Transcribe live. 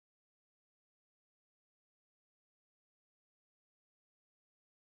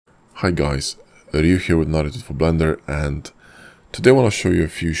Hi guys, Ryu here with Narrative for Blender, and today I want to show you a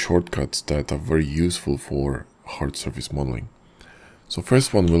few shortcuts that are very useful for hard surface modeling. So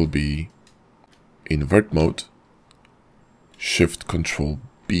first one will be invert mode, Shift Control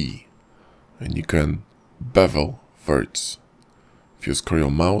B, and you can bevel verts. If you scroll your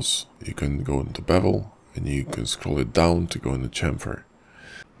mouse, you can go into bevel and you can scroll it down to go into chamfer.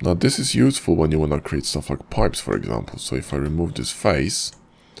 Now this is useful when you want to create stuff like pipes, for example. So if I remove this face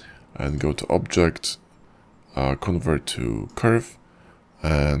and go to object, convert to curve,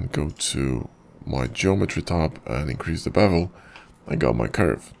 and go to my geometry tab and increase the bevel, I got my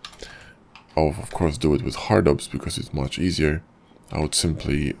curve. I'll of course do it with HARDOPS because it's much easier. I would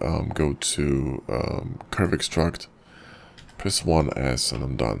simply go to curve extract, press 1S, and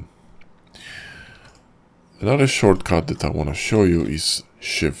I'm done. Another shortcut that I want to show you is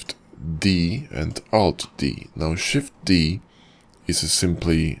Shift D and Alt D. Now Shift D is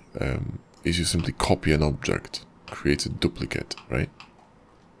simply you simply copy an object, create a duplicate, right?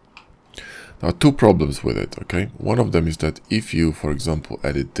 Now two problems with it, okay? One of them is that if you, for example,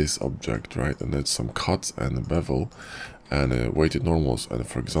 edit this object, right, and add some cuts and a bevel and a weighted normals and,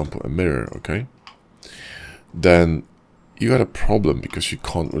 for example, a mirror, okay, then you got a problem because you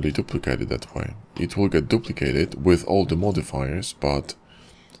can't really duplicate it that way. It will get duplicated with all the modifiers, but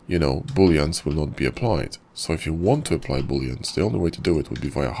you know, booleans will not be applied. So if you want to apply booleans, the only way to do it would be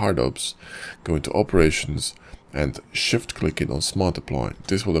via HARDOPS, go into operations and shift clicking on smart apply.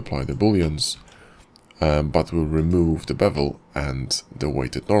 This will apply the booleans, but will remove the bevel and the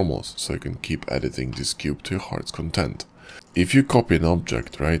weighted normals, so you can keep editing this cube to your heart's content. If you copy an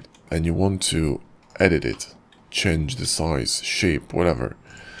object, right, and you want to edit it, change the size, shape, whatever,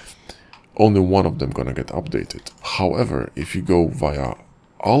 only one of them gonna get updated. However, if you go via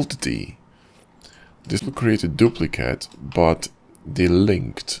Alt D, this will create a duplicate, but they're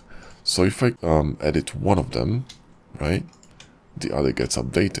linked. So if I edit one of them, right, the other gets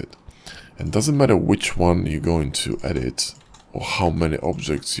updated. And doesn't matter which one you're going to edit or how many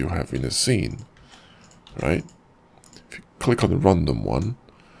objects you have in a scene, right? If you click on the random one,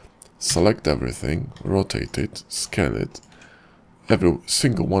 select everything, rotate it, scale it, every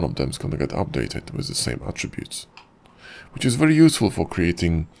single one of them is going to get updated with the same attributes, which is very useful for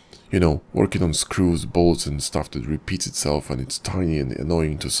creating, you know, working on screws, bolts and stuff that repeats itself and it's tiny and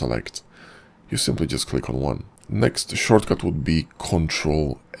annoying to select. You simply just click on one. Next shortcut would be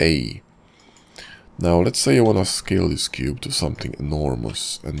Control A. Now let's say I want to scale this cube to something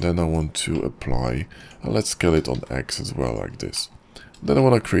enormous, and then I want to apply, and let's scale it on X as well, like this. Then I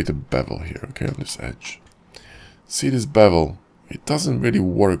want to create a bevel here, okay, on this edge. See this bevel? It doesn't really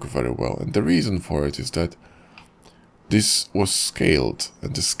work very well, and the reason for it is that this was scaled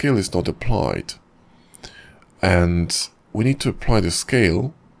and the scale is not applied, and we need to apply the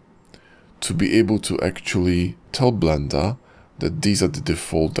scale to be able to actually tell Blender that these are the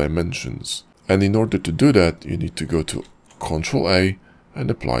default dimensions. And in order to do that, you need to go to Control A and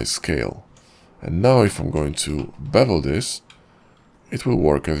apply scale. And now if I'm going to bevel this, it will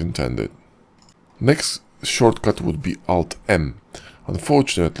work as intended. Next shortcut would be Alt M.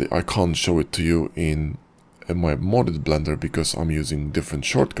 Unfortunately, I can't show it to you in my modded Blender because I'm using different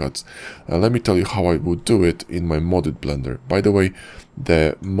shortcuts. Let me tell you how I would do it in my modded Blender. By the way,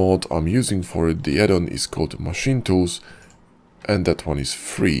 the mod I'm using for it, the add-on, is called Machine Tools, and that one is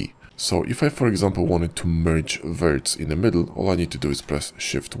free. So if I, for example, wanted to merge verts in the middle, all I need to do is press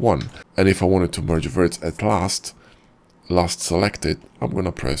Shift 1. And if I wanted to merge verts at last selected, I'm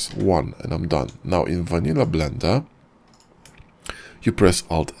gonna press 1 and I'm done. Now in vanilla Blender, you press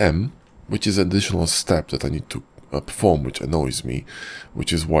Alt M, which is an additional step that I need to perform, which annoys me,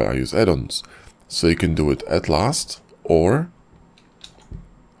 which is why I use add-ons. So you can do it at last or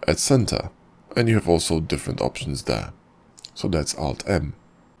at center, and you have also different options there. So that's Alt M.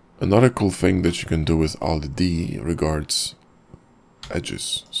 Another cool thing that you can do with Alt D regards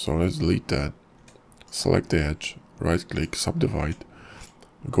edges. So let's delete that, select the edge, right click, subdivide,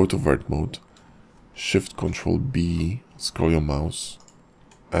 go to vert mode, Shift Control B, scroll your mouse,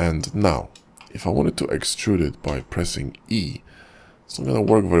 and now if I wanted to extrude it by pressing E, it's not gonna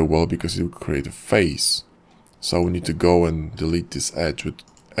work very well because it will create a face. So we need to go and delete this edge, which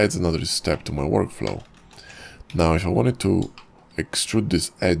adds another step to my workflow. Now if I wanted to extrude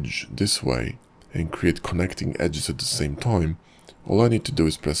this edge this way and create connecting edges at the same time, all I need to do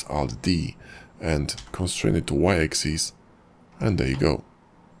is press Alt D and constrain it to Y-axis, and there you go.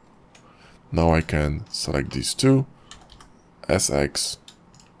 Now I can select these two, SX,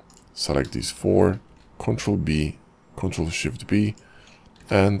 select these four, Control B, Control Shift B,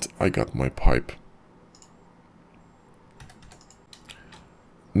 and I got my pipe.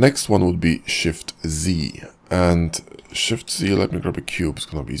 Next one would be Shift Z, and Shift Z, let me grab a cube, it's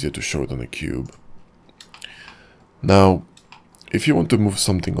gonna be easier to show it on a cube. Now, if you want to move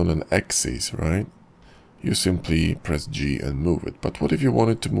something on an axis, right, you simply press G and move it. But what if you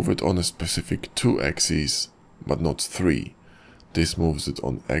wanted to move it on a specific 2 axes, but not 3? This moves it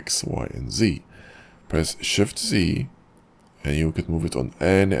on X, Y, and Z. Press Shift Z, and you can move it on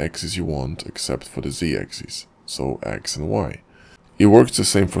any axis you want, except for the Z axis, so X and Y. It works the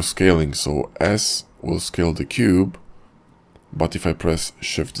same for scaling, so S will scale the cube, but if I press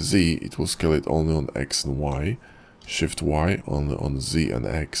Shift Z, it will scale it only on X and Y, Shift Y only on Z and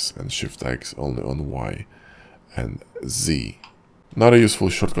X, and Shift X only on Y and Z. Another useful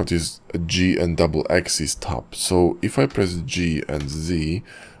shortcut is G and double axis tab. So if I press G and Z,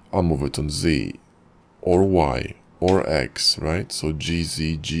 I'll move it on Z or Y or X, right? So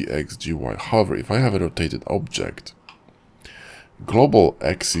GZ, GX, GY. However, if I have a rotated object, global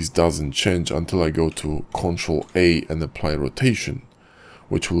axis doesn't change until I go to Ctrl A and apply rotation,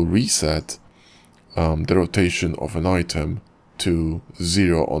 which will reset the rotation of an item to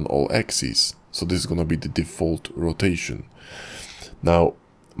 0 on all axes. So this is going to be the default rotation. Now,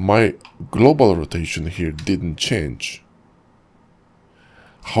 my global rotation here didn't change.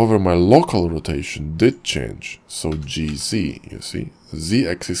 However, my local rotation did change. So GZ, you see, Z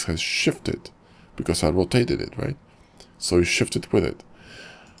axis has shifted because I rotated it, right? So you shift it with it.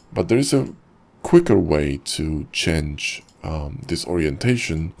 But there is a quicker way to change this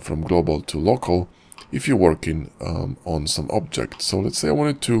orientation from global to local if you're working on some object. So let's say I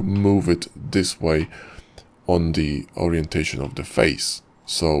wanted to move it this way on the orientation of the face.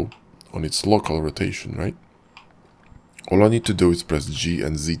 So on its local rotation, right? All I need to do is press G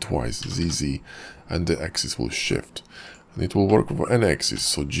and Z twice, ZZ, and the axis will shift. And it will work over any axis,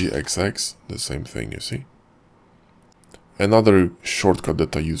 so GXX, the same thing, you see. Another shortcut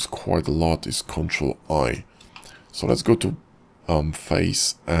that I use quite a lot is Ctrl I. So let's go to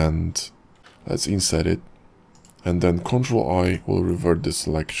face and let's insert it. And then Ctrl I will revert the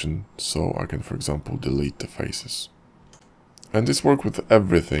selection so I can, for example, delete the faces. And this works with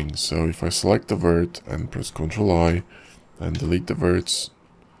everything. So if I select the vert and press Ctrl I and delete the verts,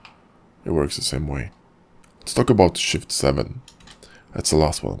 it works the same way. Let's talk about Shift 7. That's the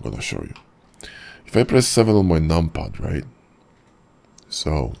last one I'm going to show you. If I press 7 on my numpad, right?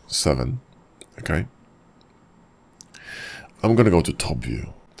 So 7, okay? I'm gonna go to top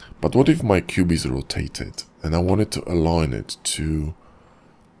view. But what if my cube is rotated and I wanted to align it to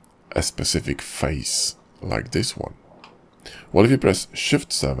a specific face like this one? Well, if you press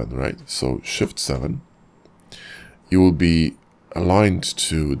Shift 7, right? So Shift 7, you will be aligned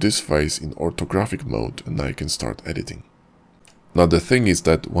to this face in orthographic mode, and now you can start editing. Now the thing is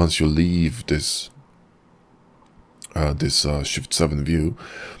that once you leave this Shift 7 view,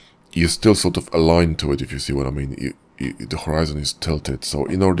 you're still sort of aligned to it, if you see what I mean. The horizon is tilted, so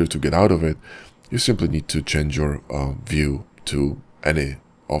in order to get out of it, you simply need to change your view to any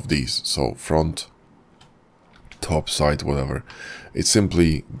of these. So front, top, side, whatever. It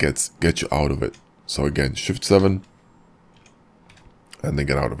simply gets you out of it. So again, Shift 7, and then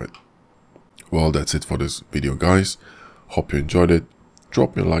get out of it. Well, that's it for this video, guys. Hope you enjoyed it.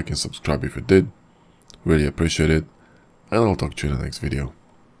 Drop me a like and subscribe if you did. Really appreciate it. And I'll talk to you in the next video.